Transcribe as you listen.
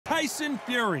Tyson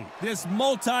Fury, this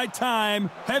multi-time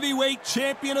heavyweight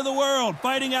champion of the world,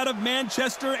 fighting out of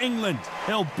Manchester, England.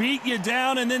 He'll beat you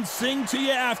down and then sing to you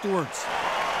afterwards.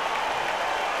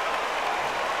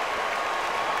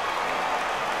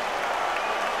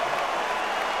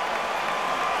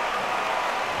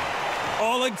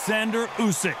 Oleksandr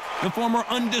Usyk, the former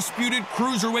undisputed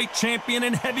cruiserweight champion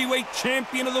and heavyweight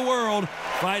champion of the world,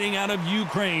 fighting out of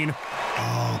Ukraine.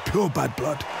 Oh, pure bad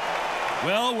blood.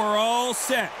 Well, we're all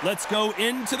set. Let's go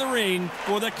into the ring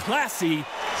for the classy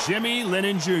Jimmy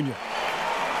Lennon Jr.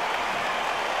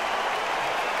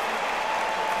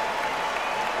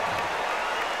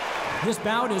 This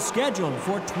bout is scheduled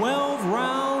for 12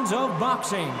 rounds of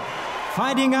boxing.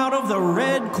 Fighting out of the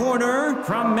red corner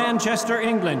from Manchester,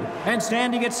 England, and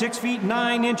standing at 6 feet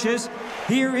 9 inches,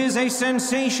 here is a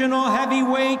sensational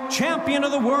heavyweight champion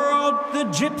of the world, the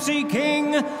Gypsy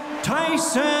King,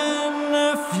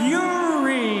 Tyson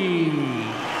Fury.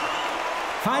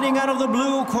 Fighting out of the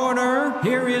blue corner,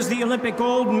 here is the Olympic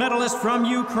gold medalist from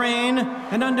Ukraine,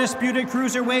 an undisputed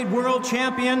cruiserweight world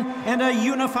champion, and a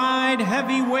unified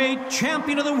heavyweight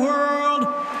champion of the world,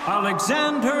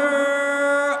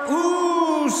 Oleksandr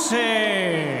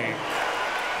Usyk.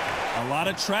 A lot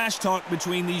of trash talk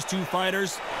between these two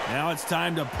fighters. Now it's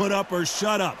time to put up or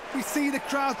shut up. We see the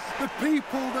crowd, the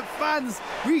people, the fans.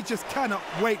 We just cannot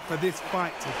wait for this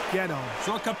fight to get on.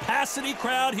 So a capacity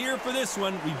crowd here for this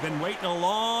one. We've been waiting a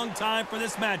long time for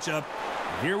this matchup.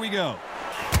 Here we go.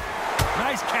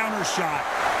 Nice counter shot.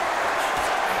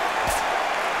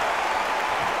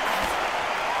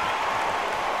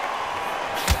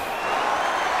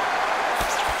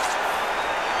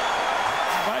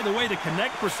 By the way, the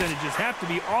connect percentages have to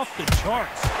be off the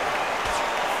charts.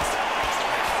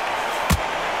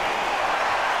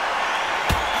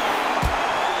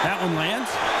 That one lands.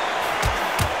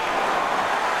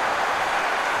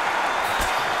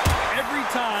 Every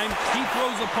time he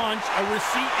throws a punch, a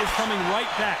receipt is coming right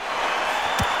back.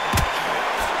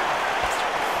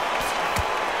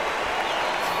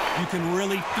 You can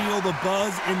really feel the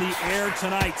buzz in the air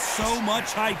tonight. So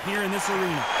much hype here in this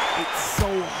arena. It's so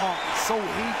hot, so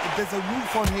heated. There's a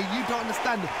roof on here. You don't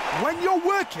understand it. When you're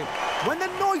working, when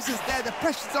the noise is there, the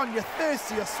pressure's on, you're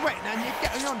thirsty, you're sweating, and you're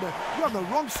getting under. You're on the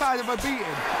wrong side of a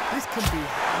beating. This can be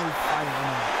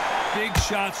hellfire. Big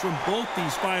shots from both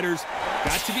these fighters.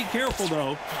 Got to be careful,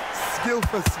 though. Skill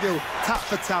for skill, tap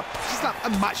for tap. Just like a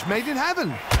match made in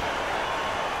heaven.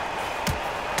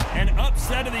 An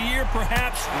upset of the year,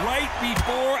 perhaps, right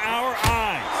before our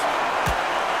eyes.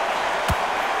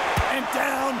 And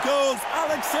down goes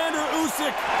Oleksandr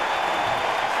Usyk.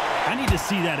 I need to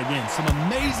see that again. Some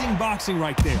amazing boxing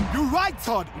right there. You're right,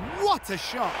 Todd. What a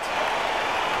shot. 1,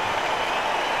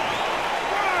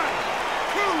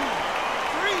 2, 3,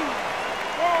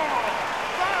 4, 5.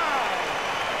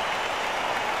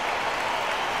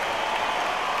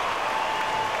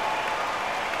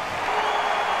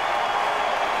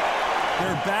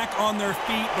 They're back on their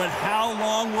feet, but how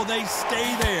long will they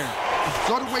stay there? You've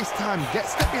got to waste time. Get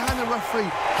step behind the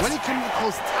referee. When he comes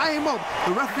close, tie him up.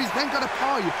 The referee's then got to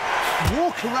power you.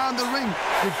 Walk around the ring.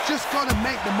 You've just got to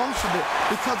make the most of it.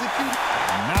 Because if you...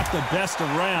 Not the best of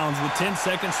rounds with 10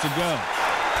 seconds to go.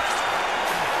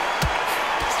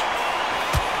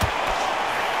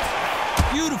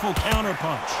 Beautiful counter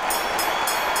punch.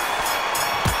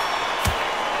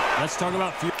 Let's talk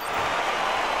about Fury.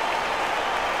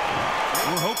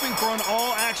 We're hoping for an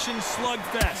all-action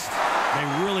slugfest. They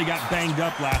really got banged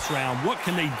up last round. What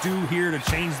can they do here to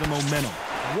change the momentum?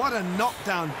 What a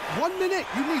knockdown. 1 minute,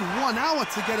 you need 1 hour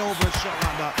to get over a shot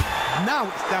like that.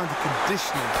 Now it's down to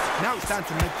conditioning. Now it's down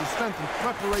to mental strength and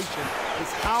preparation.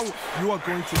 It's how you are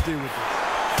going to deal with it.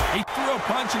 He threw a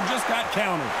punch and just got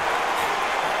countered.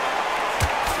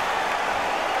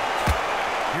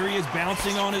 Here he is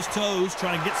bouncing on his toes,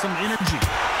 trying to get some energy.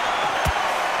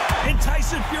 And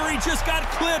Tyson Fury just got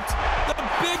clipped. The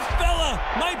big fella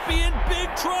might be in big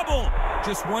trouble.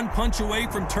 Just 1 punch away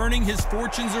from turning his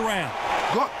fortunes around.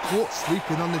 Got caught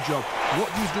sleeping on the job.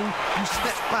 What do? You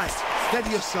step back, steady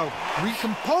yourself,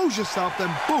 recompose yourself, then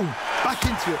boom, back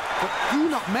into it. But do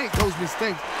not make those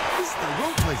mistakes. This is the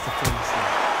wrong place to feel this.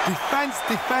 Defense,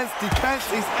 defense, defense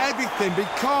is everything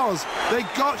because they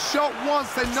got shot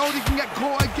once. They know they can get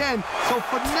caught again. So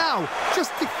for now,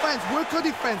 just defense, work on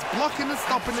defense, blocking and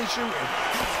stopping and shooting.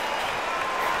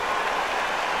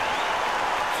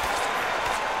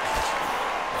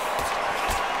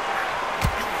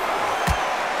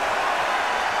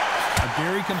 A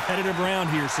very competitive round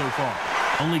here so far.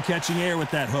 Only catching air with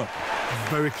that hook.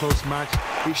 Very close match.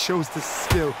 It shows the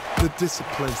skill, the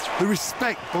discipline, the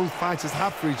respect both fighters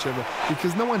have for each other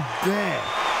because no one dare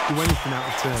do anything out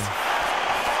of turn.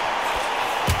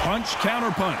 Punch,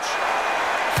 counter punch.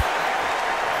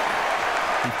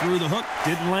 He threw the hook,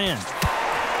 didn't land.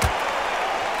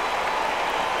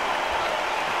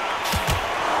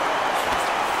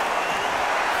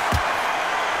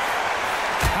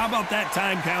 How about that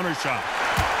time counter shot?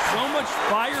 So much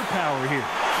firepower here.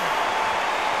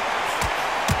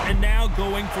 And now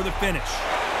going for the finish.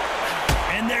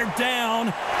 And they're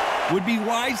down. Would be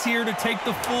wise here to take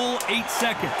the full 8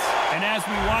 seconds. And as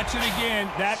we watch it again,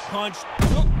 that punch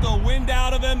took the wind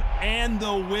out of him and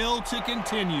the will to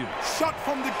continue. Shot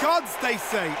from the gods, they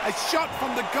say. A shot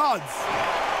from the gods.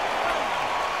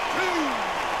 2,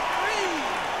 3,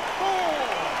 4,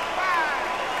 5,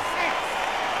 6,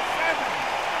 7,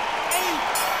 8,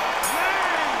 9,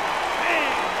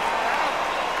 10.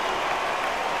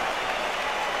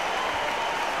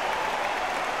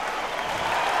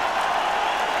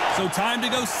 So time to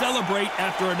go celebrate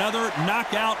after another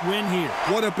knockout win here.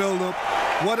 What a build-up.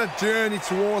 What a journey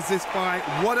towards this fight.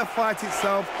 What a fight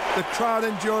itself. The crowd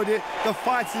enjoyed it. The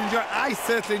fighters enjoyed it. I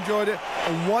certainly enjoyed it.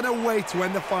 And what a way to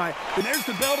end the fight. And there's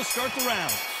the bell to start the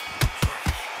round.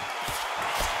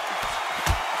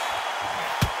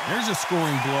 There's a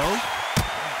scoring blow.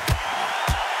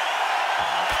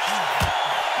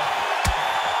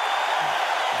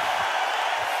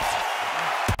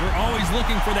 We're always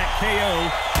looking for that KO.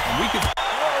 And we could...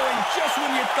 Oh, and just when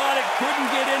you thought it couldn't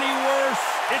get any worse,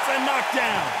 it's a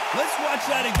knockdown. Let's watch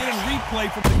that again and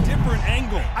replay from a different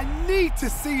angle. I need to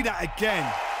see that again. 1,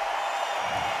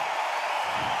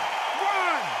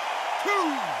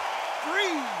 2,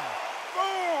 3,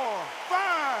 4,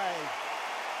 5.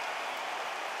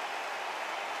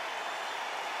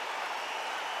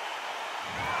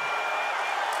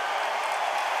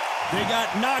 They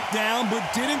got knocked down, but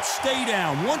didn't stay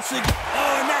down. Once again,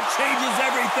 oh, and that changes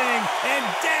everything. And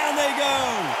down they go.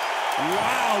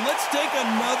 Wow, let's take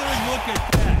another look at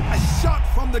that. A shot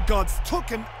from the gods took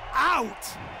him out.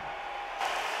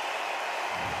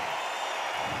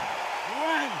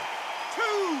 1,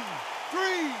 2,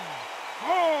 3,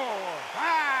 4,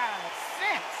 5,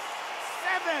 6,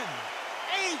 7,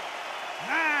 8,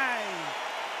 9.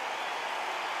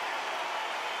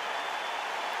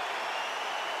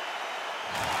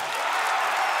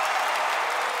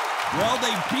 Well,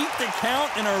 they beat the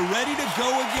count and are ready to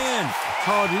go again.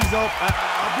 Todd, he's up.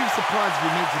 I'll be surprised if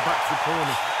he makes it back to the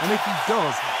corner. And if he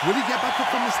does, will he get back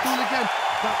up on the stool again?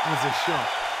 That was a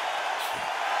shot.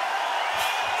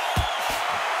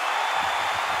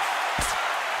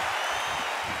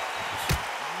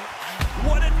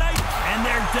 What a night. And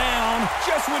they're down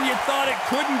just when you thought it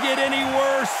couldn't get any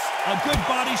worse. A good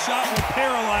body shot will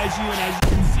paralyze you. And as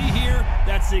you can see here,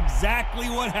 that's exactly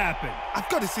what happened. I've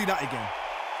got to see that again.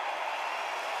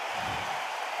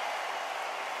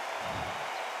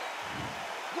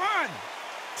 1,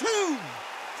 2, 3,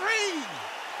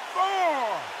 4,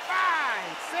 5,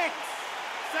 6,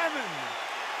 7,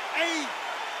 8, 9.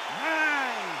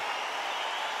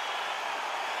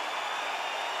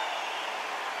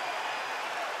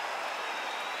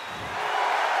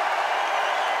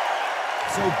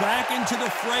 So back into the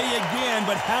fray again,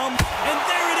 but how... And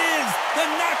there it is! The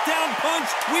knockdown punch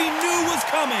we knew was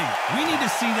coming. We need to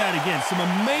see that again. Some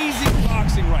amazing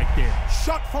boxing right there.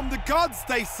 Shot from the gods,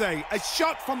 they say. A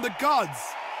shot from the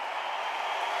gods.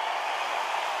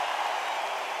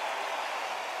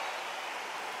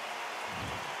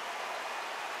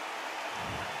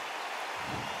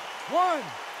 One,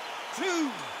 2,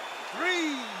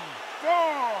 3, 4,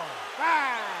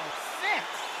 5, 6,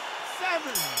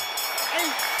 7, 8,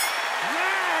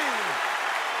 9.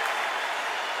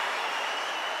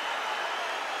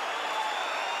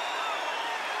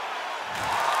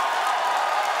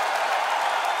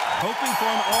 Hoping for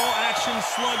an all-action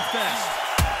slugfest.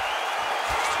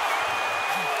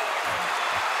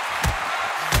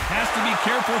 Has to be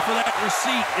careful for that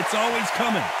receipt. It's always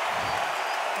coming.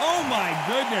 Oh, my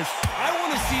goodness. I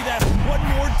want to see that one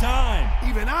more time.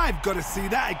 Even I've got to see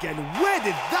that again. Where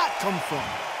did that come from?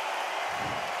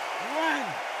 1,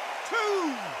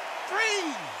 2,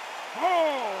 3, 4,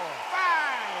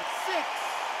 5, 6,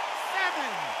 7,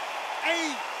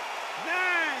 8,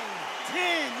 9,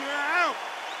 10. You're out.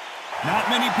 Not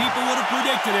many people would have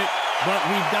predicted it, but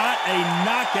we've got a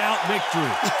knockout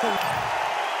victory.